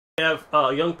have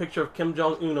a young picture of Kim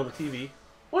Jong-un on the TV.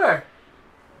 Where?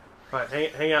 Alright,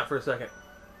 hang out for a second.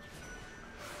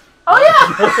 Oh,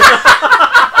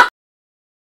 yeah!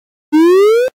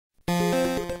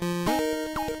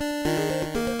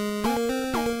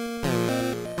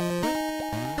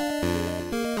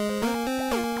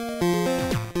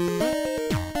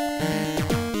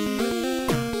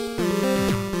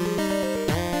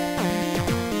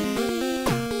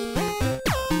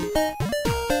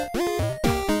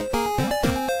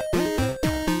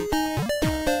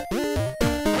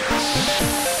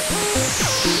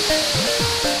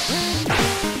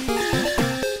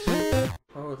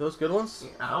 Those good ones?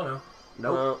 I don't know.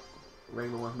 Nope.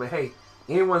 Regular ones. But hey,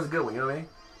 anyone's a good one, you know what I mean?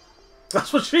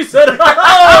 That's what she said.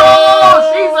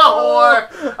 Oh, she's a whore.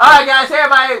 Alright, guys. Hey,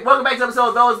 everybody. Welcome back to the episode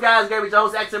of Those Guys. Gary, your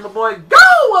host, Accent, my boy. Go!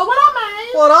 What up, man?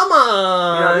 What am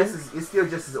I? You know, it's still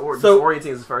just as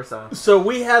disorienting as the first time. So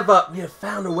we have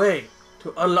found a way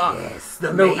to unlock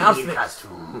the new maid outfit.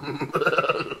 costume.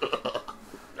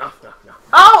 No.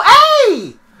 Oh,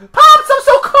 hey! Pops, I'm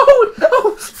so cold!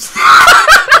 Oh.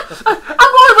 I'm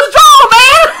going to withdraw,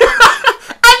 man!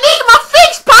 I need my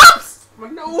fix, Pops!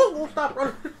 No, stop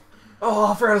running. Oh,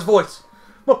 I forgot his voice.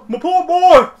 My poor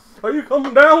boy! Are you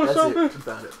coming down with something? That's it.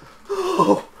 Found it.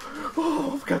 Oh,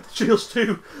 I've got the chills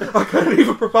too. I can't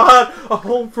even provide a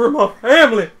home for my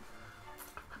family.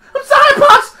 I'm sorry,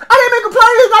 Pops! I didn't make a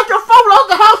plan. It's like your phone off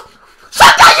the house.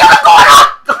 Shut that unit going on!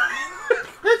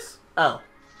 It's... Oh.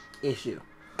 Issue.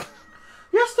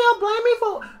 You're still blaming me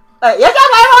for... you're still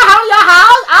blaming me for your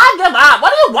house? I give up. What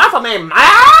do you want from me,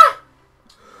 man?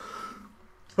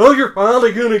 Oh, you're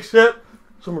finally going to accept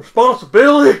some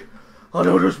responsibility? I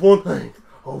know there's one thing.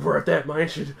 Over at that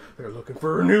mansion, they're looking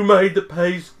for a new maid that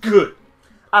pays good.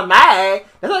 A maid?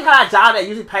 That's the kind of job that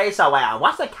usually pays so well.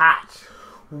 What's the catch?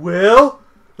 Well,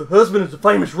 the husband is a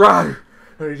famous writer,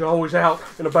 and he's always out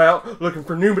and about looking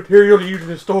for new material to use in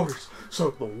his stories.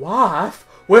 So the wife...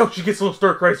 Well, she gets a little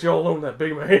stir-crazy all alone in that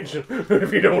big mansion,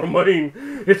 if you know what I mean.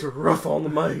 It's rough on the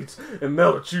maids, and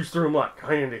Melda chews through them like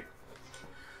candy.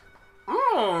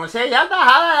 See, that's the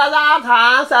hell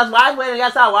time. Says wife when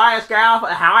gets a wire girl for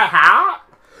how?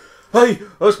 Hey,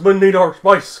 us men need our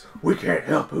space. We can't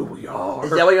help who we are.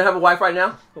 Is that why you don't have a wife right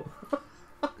now?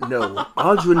 No.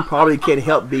 Audrey probably can't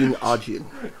help being Audrey.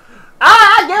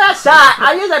 I'll give it a shot.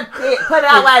 I usually put it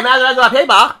that way, man. My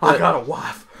people. I got a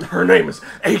wife. Her name is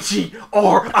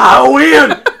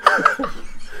H-E-R-I-O-N.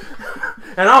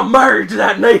 And I'm married to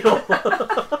that needle.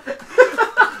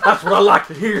 That's what I like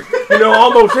to hear. You know, I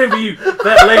almost envy you.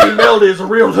 That Lady Melda is a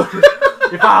real looker.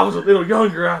 If I was a little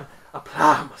younger, I'd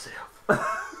apply myself.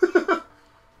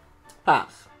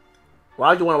 Pops, why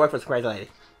would you want to work for this crazy lady?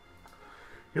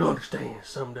 You'll understand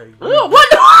someday. What?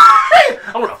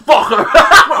 I want to fuck her.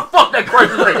 I want to fuck that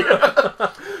crazy lady.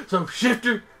 So,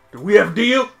 Shifter, do we have a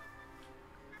deal?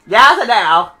 Yes,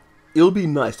 now. It'll be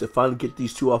nice to finally get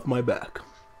these two off my back.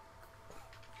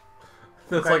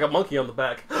 That's like a monkey on the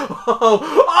back. Oh,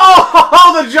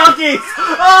 the junkies!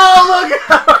 Oh, look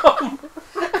at him!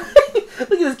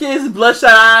 Look at this kid, his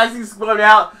bloodshot eyes, he's going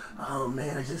out. Oh,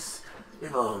 man,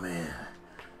 oh, man.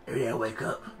 Every day I wake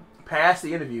up, past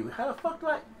the interview. How the fuck do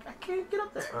I can't get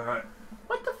up there. Alright.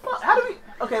 What the fuck? How do we,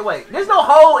 okay, wait. There's no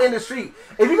hole in the street.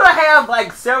 If you're going to have,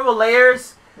 like, several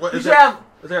layers, what, you should have...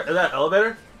 Is that an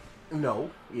elevator?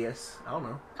 No. Yes. I don't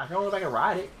know. I don't know if I can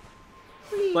ride it.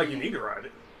 Whee. Like you need to ride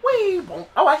it. Whee.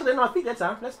 Oh, I actually didn't know my feet that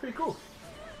time. That's pretty cool.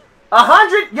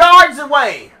 100 yards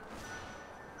away.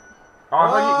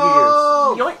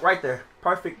 100 years. Yoink, right there.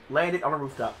 Perfect. Landed on the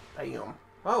rooftop. Damn.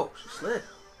 Oh, she slid.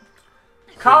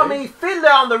 Call me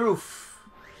Fiddler on the Roof.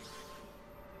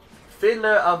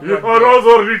 Fiddler of the If I was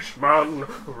a rich man. That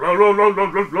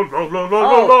came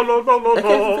from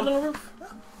Fiddler on the Roof?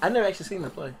 I've never actually seen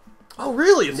that play. Oh,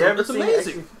 really? It's amazing.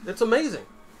 amazing. It's amazing.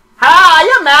 Hi,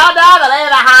 you Melda, the lady of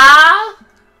the house?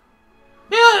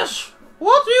 Yes.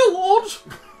 What do you want?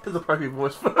 It's a perfect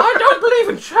voice. I don't believe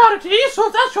in charity, so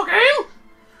if that's your game.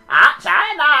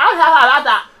 Charity?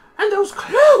 No. And those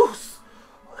clothes.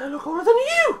 They look older than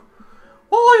you.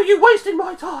 Why are you wasting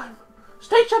my time?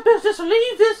 State your business and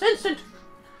leave this instant.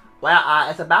 Well,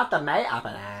 it's about the maid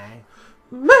opening.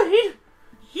 Maid?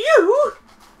 You?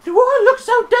 Do I look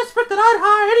so desperate that I'd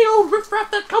hire any old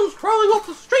riffraff that comes crawling off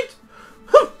the street?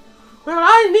 Well,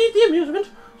 I need the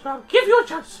amusement, so I'll give you a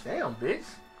chance. Damn, bitch.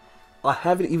 I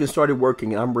haven't even started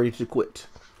working and I'm ready to quit.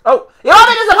 Oh, you want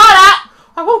me to support that?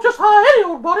 I won't just hire any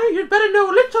old body. You'd better know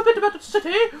a little bit about the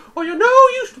city, or you're no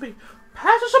use to me.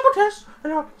 Pass a simple test,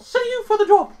 and I'll consider you for the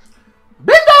job.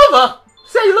 Bend over!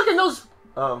 Say, you look in those...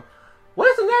 what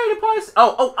is the name of the place?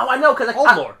 Oh, I know, because...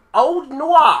 Old Noir. Old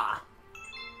Noir.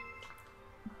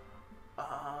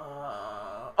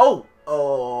 Oh.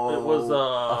 Oh. It was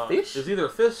a fish? It was either a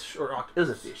fish or octopus. It was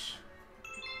a fish.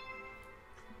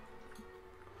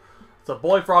 It's a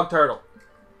boy frog turtle.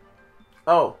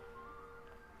 Oh.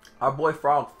 Our boy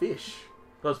frog fish.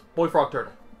 That's boy frog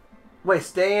turtle. Wait,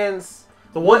 stands.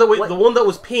 The one that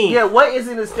was peeing. Yeah, what is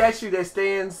in the statue that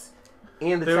stands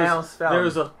in the town's fountain?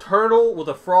 There's a turtle with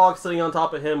a frog sitting on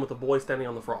top of him with a boy standing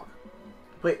on the frog.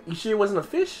 Wait, you sure it wasn't a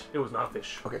fish? It was not a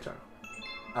fish. Okay, turtle.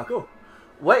 Oh, cool.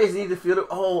 What is needed to feel?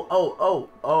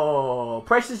 Oh.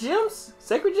 Precious gems?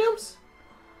 Sacred gems?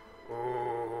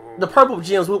 The purple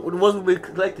gems, the ones we've been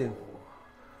collecting.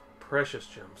 Precious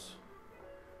gems.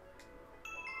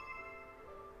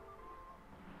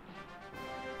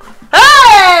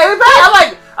 Hey! We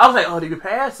passed! I was like, oh, did you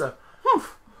pass? Well,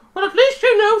 at least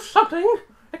you know something.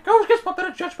 It goes against my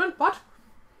better judgment, but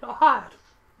you're hired.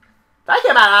 Thank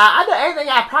you, man. I do anything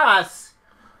I promise.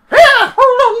 Here,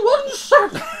 hold on 1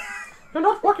 second. You're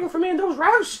not working for me in those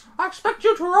rags. I expect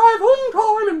you to arrive on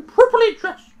time and properly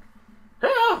dressed.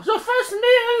 Here, so first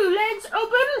new legs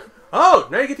open. Oh,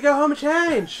 now you get to go home and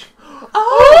change.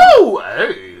 Oh,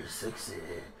 hey, sexy.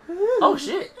 Oh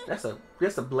shit, that's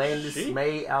the blandest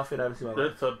maid outfit I've ever seen in my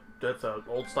life. That's a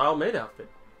old style maid outfit.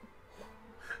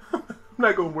 I'm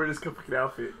not gonna wear this fucking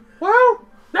outfit. Well,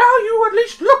 now you at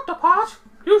least look the part.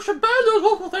 You should burn those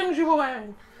awful things you were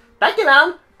wearing. Thank you,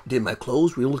 ma'am. Did my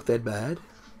clothes really look that bad?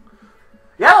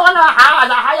 You wonder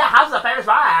how your house is a famous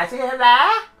bar. I see him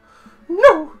there.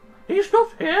 No, he's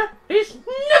not here. He's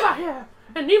never here.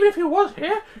 And even if he was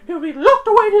here, he'll be locked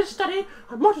away in his study.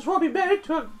 I might as well be married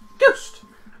to a ghost.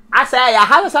 I say, your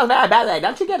house sounds very bad.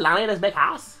 Don't you get lonely in this big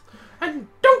house? And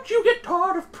don't you get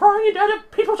tired of prying into other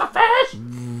people's affairs?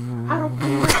 I don't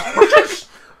pay you expressions.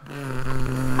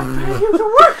 I pay you to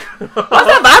work. What's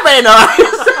that vibrating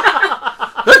noise?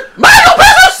 Mind your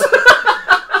business!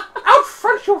 Out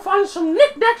front you'll find some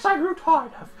knickknacks I grew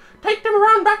tired of. Take them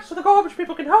around back so the garbage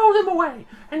people can haul them away.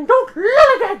 And don't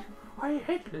lollygag. I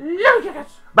hate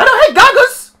lollygaggers. But I don't hate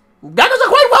gaggers. Gaggers are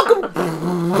quite welcome.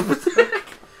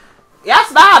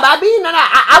 Yes, ma'am.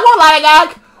 I won't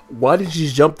lollygag. Why did she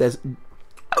jump that?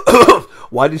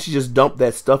 Why did she just dump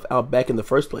that stuff out back in the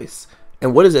first place?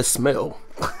 And what does that smell?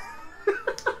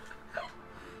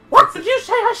 What did you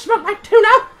say? I smell like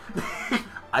tuna?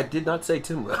 I did not say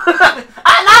timber.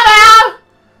 I love him.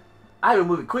 I will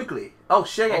move it quickly. Oh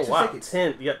shit! I got 2 seconds.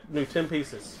 10. You got new 10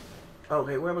 pieces. Oh,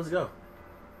 hey, where must it go?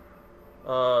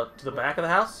 To the back of the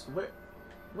house. What?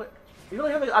 You don't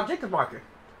have an objective marker.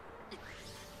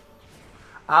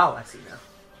 Oh, I see now.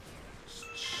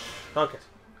 Okay.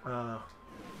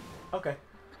 Okay.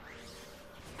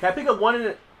 Can I pick up one in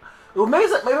it? Well, maybe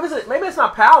it's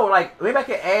not power. Like maybe I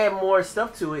can add more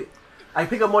stuff to it. I can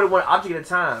pick up more than one object at a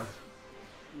time.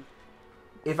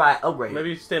 If I upgrade. Maybe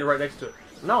you stand right next to it.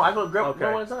 No, I go grab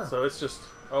one at a time. So it's just.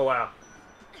 Oh wow.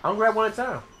 I'm gonna grab one at a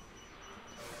time.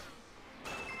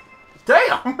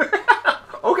 Damn.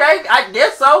 Okay, I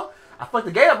guess so. I fucked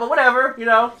the gate up, but whatever. You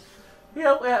know,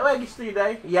 well, I get you through your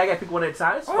day. Yeah, I gotta pick one at a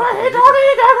time. Oh, I hate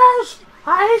lollygaggers.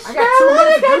 I got 2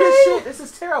 minutes to do this shit. This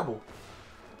is terrible.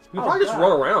 You can probably just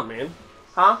run around, man.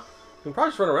 Huh? You can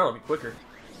probably just run around. It'll be quicker.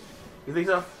 You think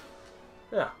so?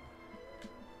 Yeah.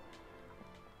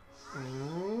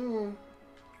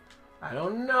 I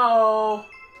don't know.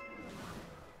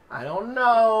 I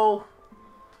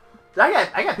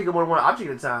got to pick up more than one object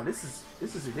at a time. This is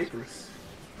ridiculous.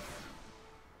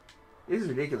 This is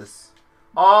ridiculous.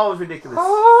 Oh, it's ridiculous.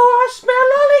 Oh, I smell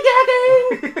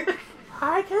lollygagging.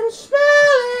 I can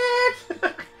smell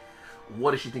it.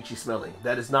 What does she think she's smelling?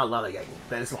 That is not lollygagging.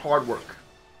 That is some hard work.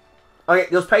 Okay,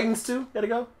 those pagans too gotta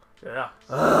go. Yeah.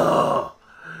 Oh,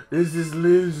 this is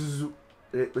Liz.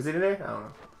 Was it in there? I don't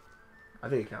know. I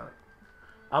think it counted.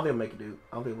 I don't think I'll make it, dude.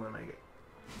 I don't think I'm gonna make it.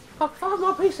 Got 5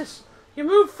 more pieces. You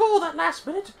moved 4 that last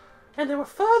minute, and they were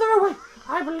further away.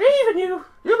 I believe in you.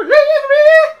 You believe in me?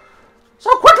 So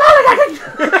quit lollygagging.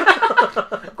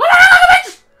 Quit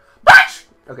lollygagging, bitch!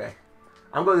 Okay,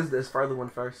 I'm going to this further one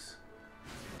first.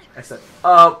 That's it.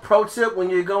 Pro tip: when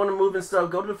you're going to move and stuff,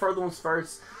 go to the further ones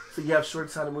first, so you have short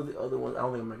time to move the other ones. I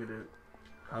don't think I'll make it, dude.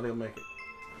 I don't think I'll make it.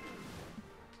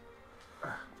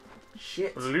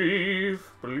 Shit. Believe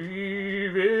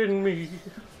in me.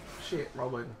 Shit,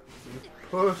 wrong button. You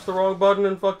pushed the wrong button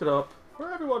and fucked it up.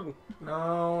 For everyone.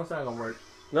 No, it's not gonna work.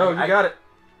 No, you got it.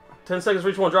 10 seconds for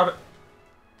each one. Drop it.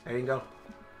 I didn't go.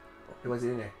 It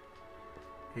wasn't in there.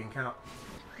 It didn't count.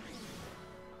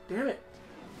 Damn it.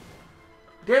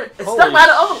 Damn it. It's stuck behind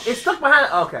the other. It's stuck behind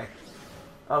it. Okay.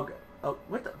 Okay. Oh,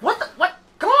 what?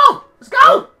 Come on. Let's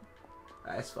go.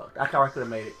 That's fucked. I probably could have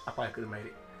made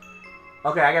it.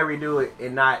 Okay, I gotta redo it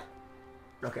and not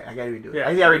Okay, I gotta redo it. Yeah,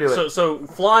 I gotta redo it. So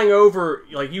flying over,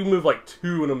 like you move like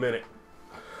 2 in a minute.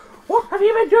 What have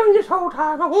you been doing this whole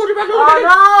time? I warned you about doing it.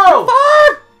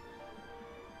 Oh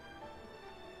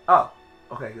no! Oh,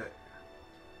 okay, good.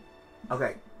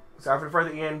 Okay, sorry for the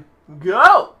further end.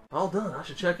 Go! All done. I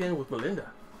should check in with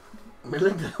Melinda.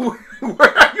 Melinda,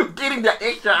 where are you getting the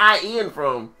extra IN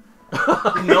from?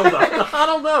 No, I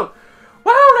don't know.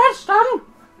 Well, that's done.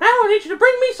 Now I need you to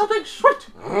bring me something sweet.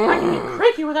 I can get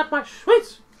cranky without my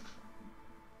sweets.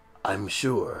 I'm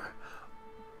sure.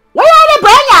 What are they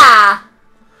bring ya?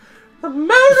 The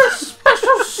murder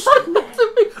special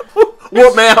Sunday.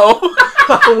 What manhole?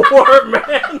 Word,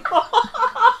 man.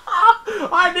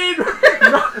 I need.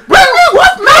 Bring me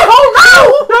what manhole now?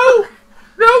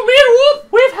 No, me and Wolf,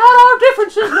 we've had our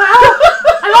differences now,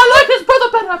 and I like his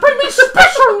brother better. Bring me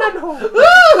special manhole.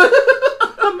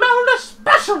 The Melda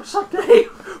special Sunday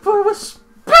for a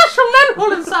special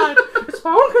manhole inside. It's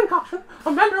my own concoction,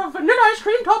 a member of vanilla ice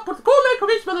cream topped with gourmet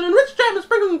cookies with an enriched jam and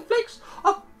sprinkled with flakes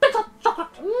of bitter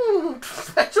chocolate.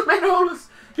 Special manholes.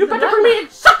 You better bring me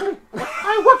exactly what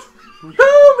I want.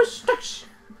 No mistakes.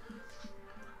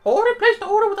 Already placed the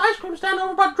order with ice cream stand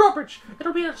over by drawbridge.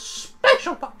 It'll be a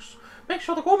special box. Make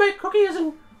sure the gourmet cookie is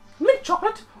in mint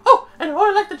chocolate. Oh, and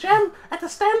I like the jam at the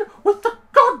stand with the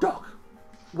guard dog.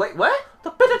 Wait, what? The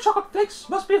bitter chocolate flakes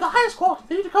must be of the highest quality.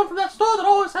 They need to come from that store that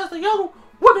always has the young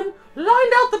women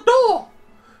lined out the door.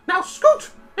 Now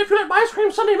scoot. If you let my ice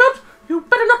cream sundae melt, you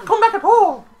better not come back at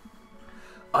all.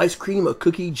 Ice cream, a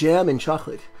cookie, jam, and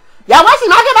chocolate. Yeah, what's he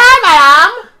making out,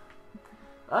 madam?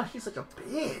 Oh, she's such a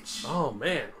bitch. Oh,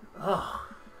 man. Oh,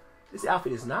 this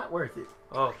outfit is not worth it.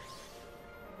 Oh.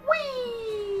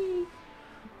 Whee!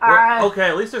 Well, okay,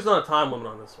 at least there's not a time limit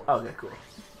on this one. Okay, cool.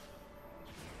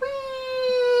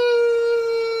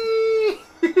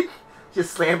 Whee!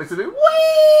 Just slam into the whee!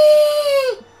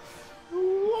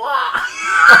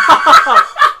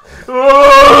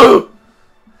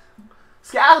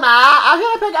 Excuse me, I'm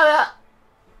gonna pick up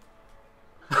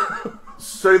that.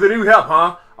 So the new help,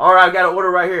 huh? Alright, I got an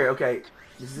order right here. Okay,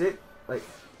 this is it. Like,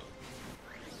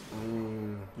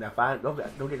 now fine. Don't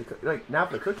get the cookie. Like, now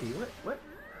for the cookie. What?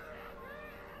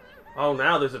 Oh,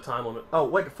 now there's a time limit. Oh,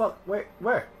 what the fuck?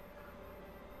 Where?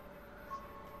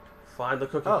 Find the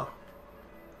cookie. Oh,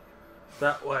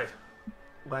 That way.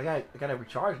 well, I gotta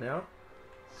recharge now.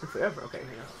 Took forever. Okay, here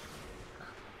you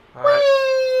go. Alright.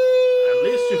 At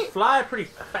least you fly pretty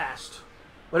fast.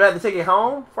 Would I have to take it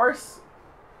home first?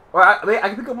 Or I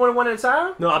can pick up one at a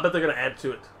time? No, I bet they're going to add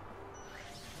to it.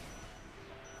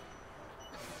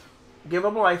 Give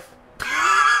them life.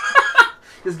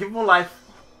 Just give them life.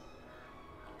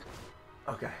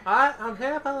 Okay. I'm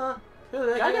here for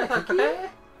I got a cookie.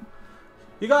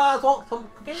 You guys want some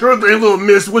cookies? Sure thing, little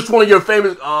miss. Which one of your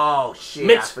famous... Oh, shit.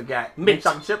 Mint. I forgot. Mint.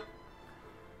 Chocolate chip?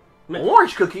 Mint.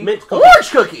 Orange cookie? Mint cookie. Orange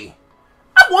cookie!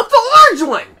 I want the orange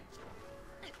one!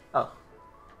 Oh.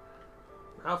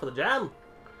 Now for the jam.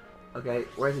 Okay,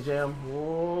 where's the jam?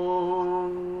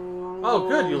 Whoa. Oh,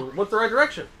 good. You went the right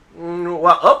direction. Well,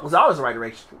 up was always the right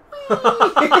direction.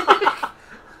 Look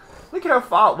at her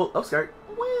fall. Whoa, up skirt.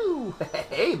 Woo!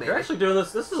 Hey, man. You're actually doing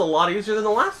this. This is a lot easier than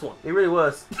the last one. It really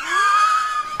was.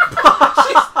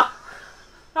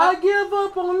 I give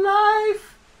up on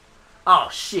life. Oh,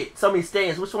 shit. So many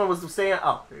stands. Which one was the stand?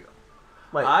 Oh, there you go.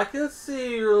 Wait. I can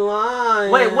see you're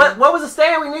lying. Wait, what was the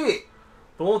stand we needed?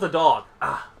 The one with the dog.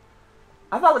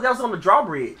 I thought that was on the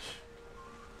drawbridge.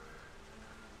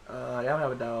 They don't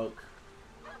have a dog.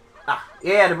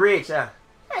 Yeah, the bridge. Yeah.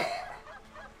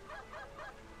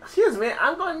 Excuse me,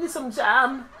 I'm going to need some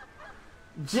jam.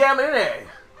 Jam in there.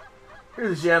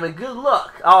 Here's the jam and good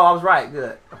luck. Oh, I was right.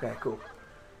 Good. Okay, cool.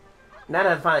 Now I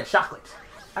have to find chocolate.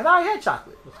 I thought I had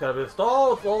chocolate. It's got to be the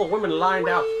stall with all the women lined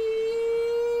out.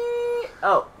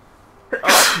 Oh.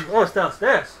 Oh, it's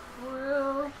downstairs.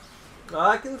 Well,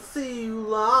 I can see you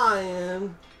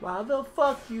lying. why the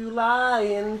fuck you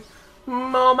lying?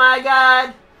 Oh my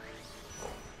god.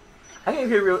 I can't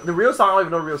hear the real song. I don't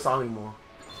even know the real song anymore.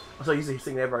 I'm so used to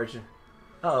singing that version.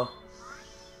 Uh-oh.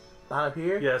 Line up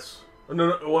here? Yes.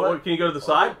 No, what, can you go to the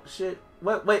side? Oh, shit.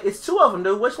 Wait, it's two of them,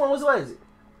 dude. Which one was what is it?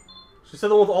 She said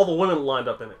the one with all the women lined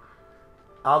up in it.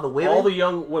 All the women? All the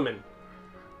young women.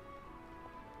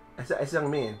 It's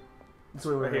young men. That's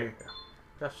what we're Right here.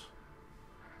 Yes.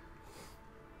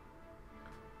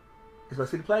 It's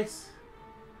supposed to be the place.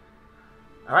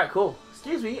 Alright, cool.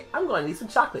 Excuse me, I'm going to need some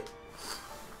chocolate.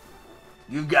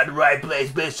 You got the right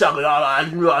place, best chocolate.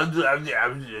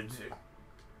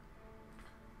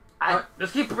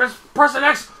 Just keep pressing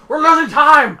X. We're losing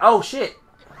time. Oh, shit.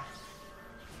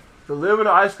 Deliver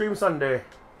the ice cream sundae.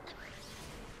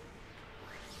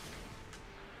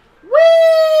 Whee!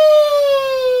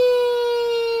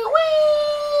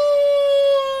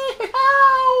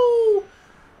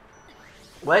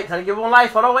 Wait, time to give him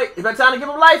life. Hold on, wait. It's about time to give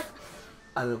him life.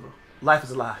 I live him. Life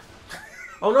is alive.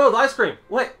 Oh no, the ice cream.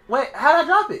 Wait. How did I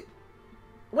drop it?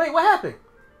 Wait, what happened?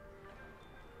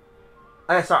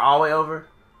 I gotta start all the way over.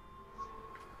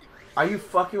 Are you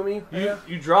fucking with me?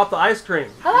 You dropped the ice cream.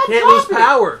 How You did I can't lose drop it?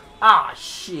 power. Ah,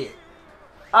 shit.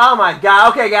 Oh my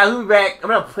god. Okay, guys, we'll be back. I'm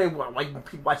gonna play like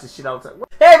people watch this shit all the time.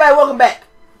 Hey, everybody, welcome back.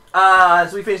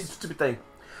 So we finished this stupid thing.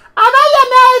 I know you're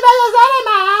married by your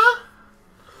animal.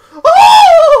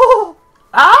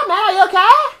 Oh, man, are you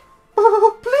okay?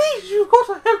 Oh, please, you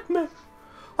gotta help me.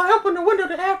 I opened the window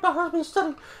to air my husband's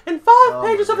study, and 5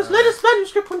 pages of his latest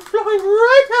manuscript went flying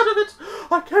right out of it.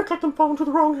 I can't let them fall into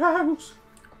the wrong hands.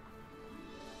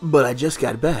 But I just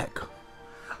got back.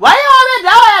 Why you on it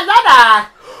doing that?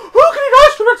 Who can eat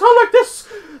ice cream at a time like this?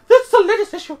 That's the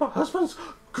latest issue of my husband's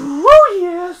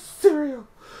Gruyere cereal.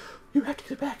 You have to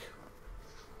get it back.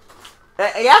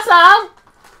 Yes, Sam.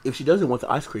 If she doesn't want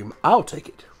the ice cream, I'll take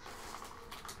it.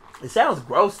 It sounds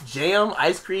gross. Jam,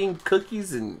 ice cream,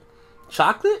 cookies, and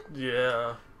chocolate?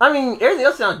 Yeah. I mean, everything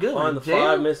else sounds good. Find the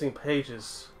Jam? 5 missing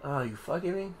pages. Oh, you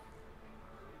fucking me?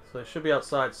 So they should be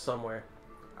outside somewhere.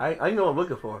 I know what I'm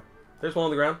looking for. There's one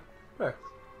on the ground. Where?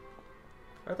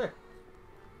 Right there.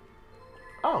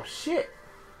 Oh, shit.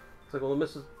 It's like one of the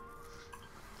misses.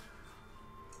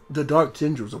 The dark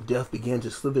tendrils of death began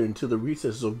to slither into the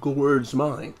recesses of Gord's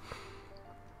mind.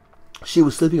 She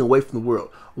was slipping away from the world,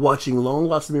 watching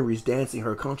long-lost memories dancing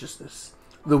her consciousness.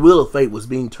 The wheel of fate was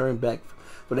being turned back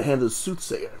from the hand of the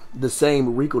soothsayer, the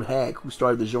same wrinkled hag who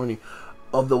started the journey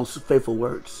of those fateful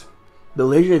words. The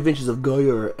legendary adventures of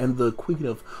Goyer and the Queen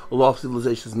of Lost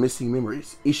Civilization's Missing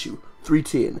Memories, issue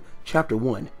 310, chapter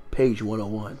 1, page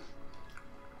 101.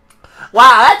 Wow,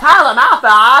 that title a mouthful.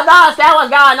 I don't understand what's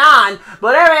going on.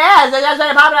 But there it is. It's just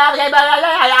a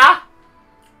popular.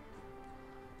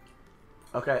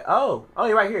 Okay. Oh,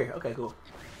 you're right here. Okay, cool.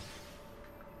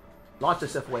 Launch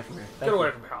yourself away from here. Get away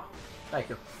from her. Thank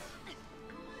you.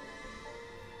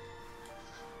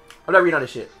 I'm not reading on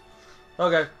this shit.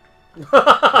 Okay.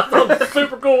 I'm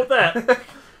super cool with that.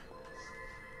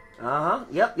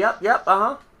 Yep.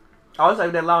 Oh, it's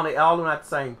like that long. They all look not the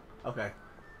same. Okay.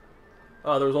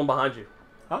 Oh, there was one behind you.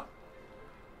 Huh?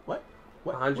 What?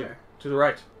 Behind you. Where? To the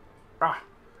right. Ah,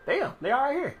 damn. They are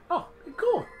right here. Oh,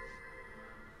 cool.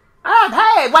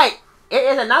 Hey, wait. It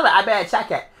is another. I better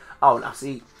check it. Oh, now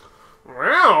see.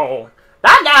 Wow.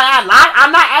 I'm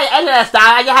not into that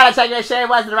style. I just had to check that shit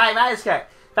was the right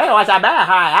manuscript. Think what's I better.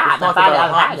 Talk about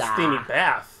a hot and steamy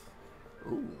bath.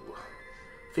 Ooh.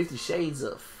 50 Shades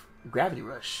of Gravity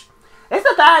Rush. It's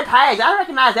the 3rd page. I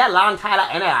recognize that long title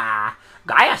anyway.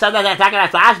 Gaia said that they're taking a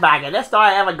flashback. Is this story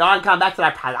ever gone come back to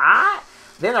the plot?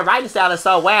 Then the writing style is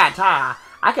so weird, huh?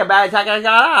 I can barely take it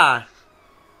on.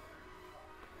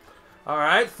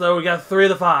 Alright, so we got 3 of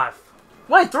the 5.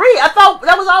 Wait, 3? I thought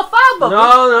that was all 5 of them.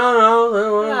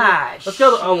 No. Ah, Let's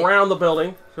go around the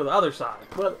building to the other side.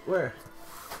 What? Where?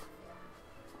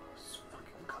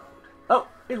 Oh,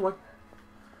 here's one.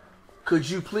 Could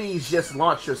you please just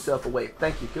launch yourself away?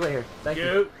 Thank you. Get right here. Thank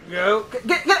you. Go.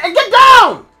 Get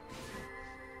down!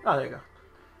 Oh, there you go.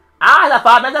 The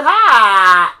 5 minutes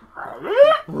hot.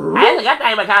 I didn't get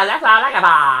that because that's all I got.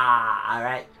 All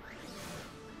right.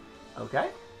 Okay.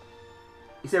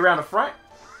 You say around the front?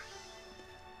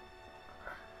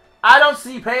 I don't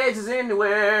see pages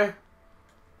anywhere.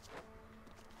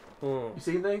 You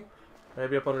see anything?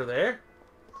 Maybe up under there?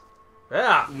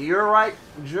 Yeah. You're right,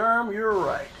 Germ. You're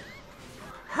right.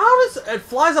 How does it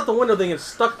flies out the window thing and it's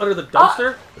stuck under the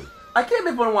dumpster? I can't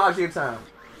make one watch at a time.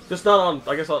 Just not on,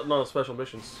 I guess, not on special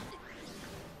missions.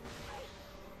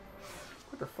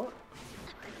 What the fuck?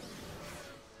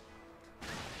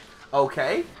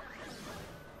 Okay.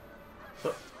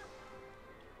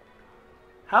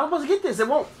 How am I supposed to get this? It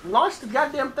won't launch the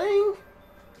goddamn thing.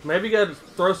 Maybe you gotta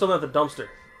throw something at the dumpster.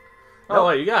 Oh,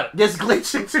 wait, you got it. Just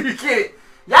glitch until you get it.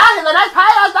 Yeah, the next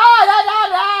pile.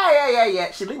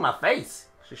 Yeah. She licked my face.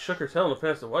 She shook her tail and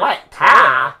passed away. What?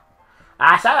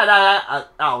 I said it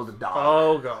was a dog.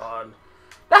 Oh, God.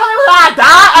 That was about a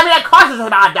dog? I mean, of course it's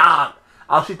about a dog.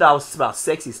 Oh, she thought it was about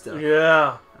sexy stuff.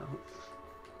 Yeah.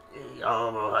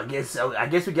 Oh, I guess so. I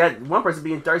guess we got one person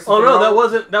being thirsty. Oh, no, that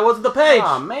wasn't the page.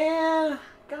 Oh, man.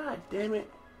 God damn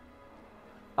it.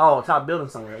 Oh, top building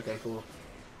somewhere. Okay, cool.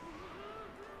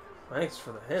 Thanks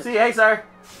for the hint. See, hey, sir.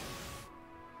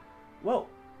 Whoa.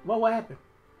 What happened?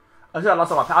 I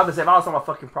lost all my power. If I lost all my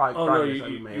fucking pride. Oh, no,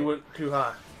 you went too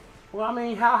high. Well, I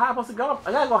mean, how high am I supposed to go?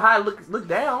 I gotta go high and look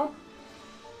down.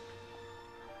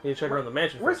 You need to check around the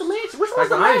mansion. Where's first. the mansion? Which one's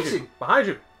the behind mansion? you. Behind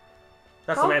you.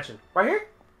 That's the mansion. Right here?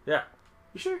 Yeah.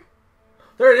 You sure?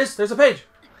 There it is. There's a page.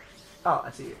 Oh,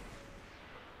 I see it.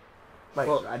 Wait,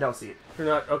 Well, I don't see it. You're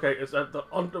not okay. It's at the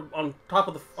on top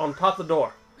of the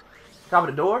door. Top of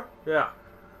the door? Yeah.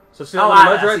 So see Oh, that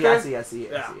little ledge right there? I see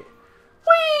it. Yeah. I see it.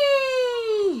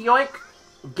 Whee! Yoink.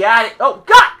 Got it. Oh,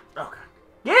 God! Okay.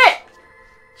 Get it!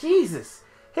 Jesus.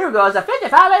 Here goes a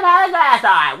 55-minute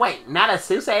flashback. Wait, not a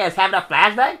Susei is having a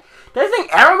flashback? Does this thing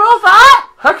ever move forward?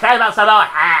 Who cares about some old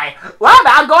hey? What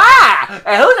about Goa?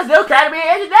 And who's this new Academy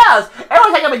Engineers?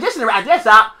 Everyone's like a magician to wrap this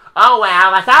up. Oh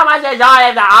well, if so much enjoy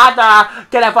if the author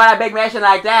can afford a big mission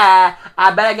like that,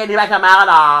 I better get you back to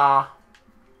Melda.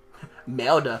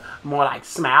 Melda, more like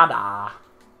Smelda.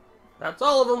 That's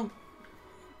all of them.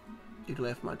 You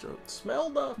left my joke.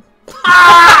 Smelled up.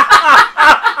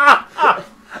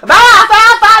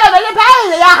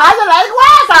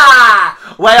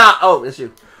 Well, oh, it's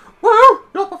you. Well,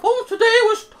 your performance today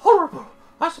was horrible.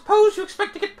 I suppose you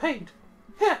expect to get paid.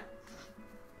 Yeah.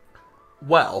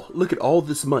 Wow, look at all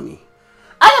this money.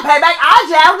 I can pay back our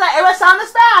jail that it was on the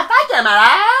spot. Thank you,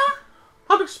 man.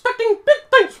 I'm expecting big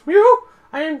things from you.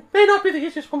 I may not be the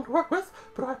easiest one to work with,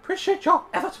 but I appreciate your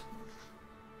effort.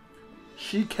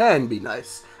 She can be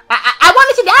nice. I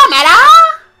wanted to know, man.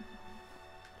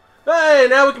 Hey,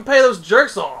 now we can pay those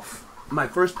jerks off. My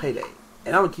first payday,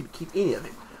 and I don't keep any of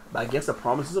it. But I guess a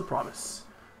promise is a promise.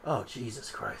 Oh, Jesus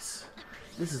Christ.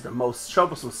 This is the most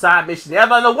troublesome side mission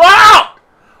ever in the world!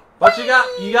 But you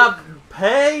got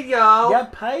paid, yo. Yeah,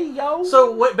 pay, yo.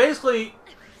 So basically,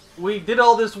 we did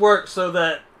all this work so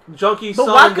that Junkie's But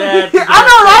son why and couldn't dad. he, I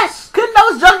know, right? Couldn't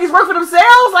those junkies work for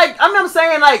themselves? Like, I'm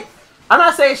saying, like, I'm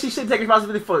not saying she shouldn't take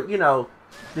responsibility for, you know,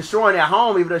 destroying their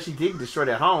home, even though she did destroy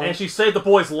their home. And she saved the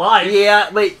boy's life. Yeah,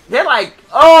 but they're like,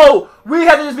 oh, we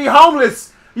had to just be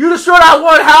homeless. You destroyed our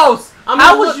one house. I mean,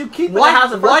 How was you keeping the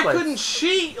house in the first place? Why couldn't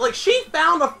she? Like, she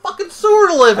found a fucking sewer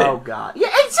to live in. Oh, God. Yeah,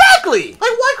 exactly. Like,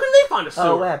 why couldn't they find a sewer?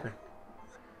 Oh, what happened?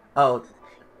 Oh.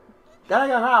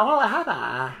 What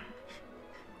happened?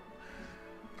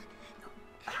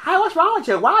 Hey, what's wrong with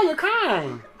you? Why are you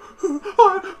crying?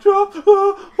 I dropped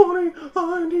the money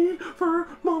I need for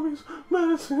mommy's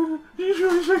medicine. She's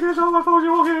really sick, it's all my fault.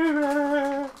 You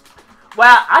okay?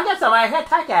 Well, I got somebody here.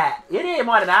 Take it. You need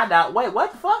more than I know. Wait,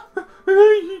 what the fuck?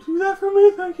 You do that for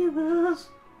me? Thank you, miss.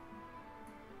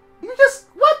 You just...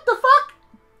 What the fuck?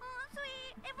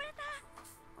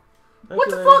 What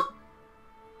the fuck?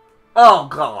 Oh,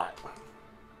 God.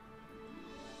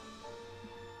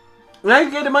 Now you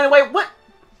get the money. Wait, what?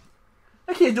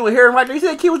 That kid's doing heroin right there. You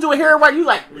said that kid was doing heroin right there. You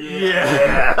like...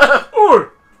 Yeah. Oi!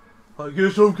 I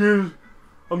guess I'm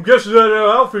guessing that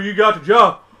outfit you got the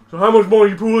job. So how much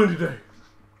money you pull in today?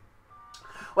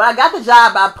 Well, I got the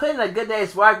job by putting in a good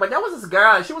day's work, but there was this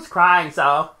girl and she was crying,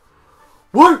 so...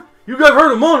 What? You got her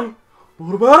the money?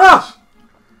 What about us?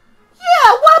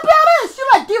 Yeah, what about us? You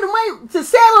like giving money to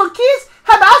sad little kids?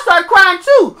 How about I start crying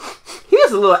too?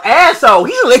 He's a little asshole.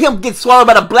 He's gonna let him get swallowed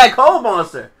by the black hole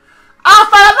monster. Oh,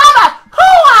 for the mama, who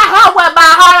I help with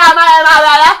my heart?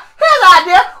 Here's an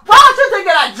idea. Why don't you think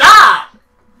of a job?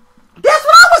 That's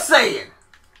what I was saying.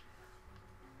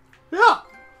 Yeah.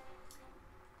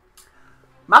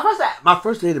 My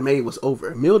first day at the maid was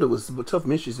over. Milda was a tough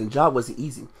mistress and job wasn't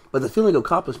easy. But the feeling of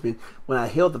accomplishment when I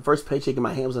held the first paycheck in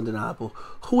my hand was undeniable.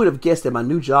 Who would have guessed that my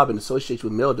new job in association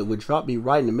with Milda would drop me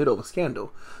right in the middle of a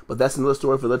scandal? But that's another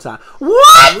story for another time.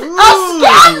 What? A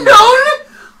scandal?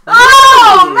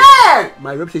 Oh, man!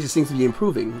 My reputation seems to be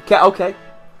improving. Okay.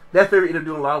 That theory ended up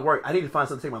doing a lot of work. I need to find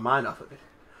something to take my mind off of it.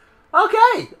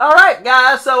 Okay. Alright,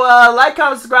 guys. So, like,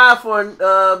 comment, subscribe for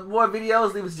more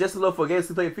videos. Leave us just below for games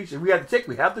to play features. We have the tick.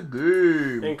 We have the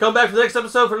game. And come back to the next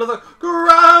episode for another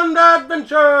grand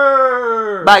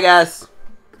adventure. Bye, guys.